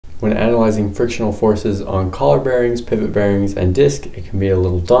when analyzing frictional forces on collar bearings, pivot bearings, and disc, it can be a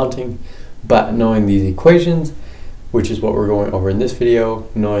little daunting, but knowing these equations, which is what we're going over in this video,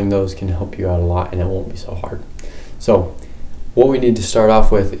 knowing those can help you out a lot and it won't be so hard. So what we need to start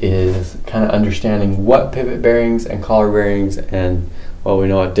off with is kind of understanding what pivot bearings and collar bearings and, well, we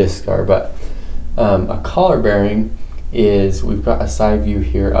know what discs are, but a collar bearing is, we've got a side view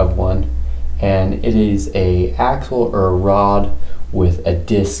here of one, and it is a axle or a rod with a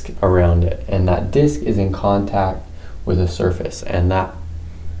disc around it, and that disc is in contact with a surface, and that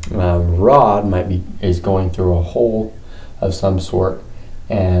rod is going through a hole of some sort,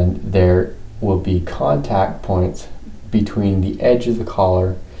 and there will be contact points between the edge of the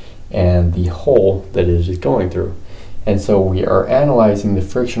collar and the hole that it is going through. And so we are analyzing the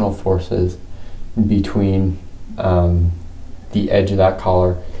frictional forces between the edge of that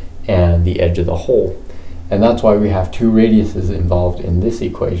collar and the edge of the hole. And that's why we have two radiuses involved in this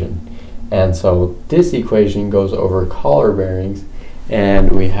equation. And so this equation goes over collar bearings,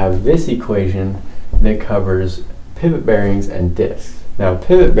 and we have this equation that covers pivot bearings and discs. Now,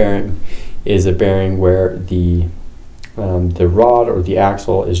 pivot bearing is a bearing where the rod or the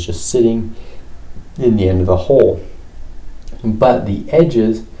axle is just sitting in the end of the hole, but the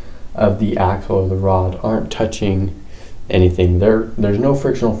edges of the axle or the rod aren't touching anything. There's no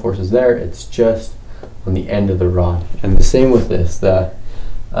frictional forces there, it's just on the end of the rod. And the same with this, the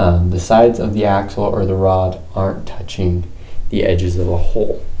sides of the axle or the rod aren't touching the edges of the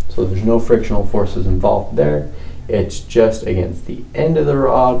hole. So there's no frictional forces involved there. It's just against the end of the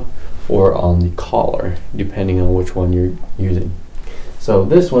rod or on the collar, depending on which one you're using. So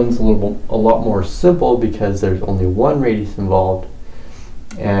this one's a lot more simple because there's only one radius involved,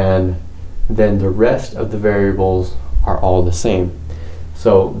 and then the rest of the variables are all the same.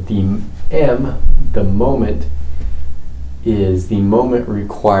 So the M, the moment, is the moment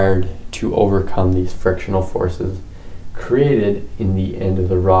required to overcome these frictional forces created in the end of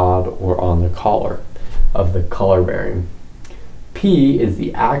the rod or on the collar of the collar bearing. P is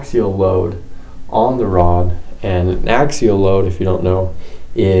the axial load on the rod, and an axial load, if you don't know,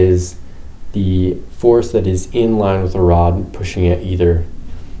 is the force that is in line with the rod pushing it either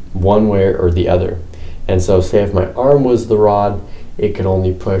one way or the other. And so say if my arm was the rod, it could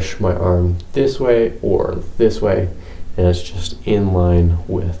only push my arm this way or this way, and it's just in line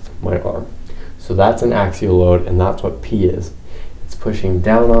with my arm. So that's an axial load, and that's what P is. It's pushing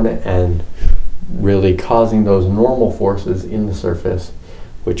down on it and really causing those normal forces in the surface,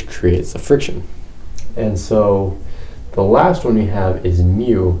 which creates the friction. And so the last one we have is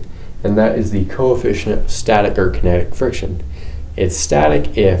mu, and that is the coefficient of static or kinetic friction. It's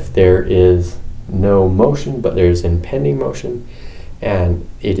static if there is no motion, but there's impending motion, and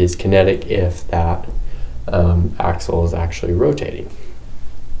it is kinetic if that axle is actually rotating.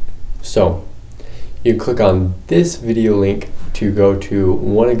 So you click on this video link to go to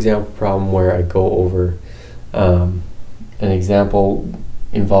one example problem where I go over an example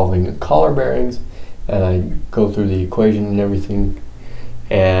involving collar bearings, and I go through the equation and everything.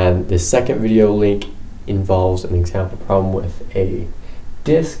 And the second video link involves an example problem with a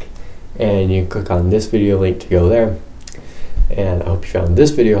disc, and you click on this video link to go there. And I hope you found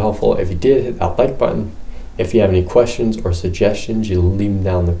this video helpful. If you did, hit that like button. If you have any questions or suggestions, you leave them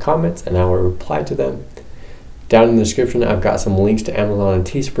down in the comments and I will reply to them. Down in the description, I've got some links to Amazon and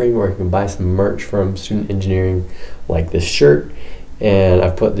Teespring where you can buy some merch from Student Engineering, like this shirt. And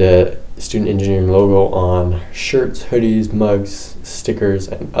I've put the Student Engineering logo on shirts, hoodies, mugs, stickers,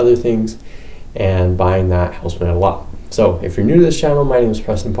 and other things. And buying that helps me out a lot. So if you're new to this channel, my name is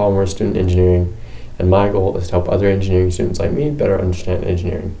Preston Palmer, Student Engineering, and my goal is to help other engineering students like me better understand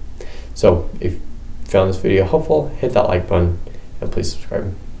engineering. So if you found this video helpful, hit that like button and please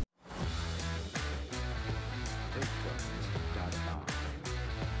subscribe.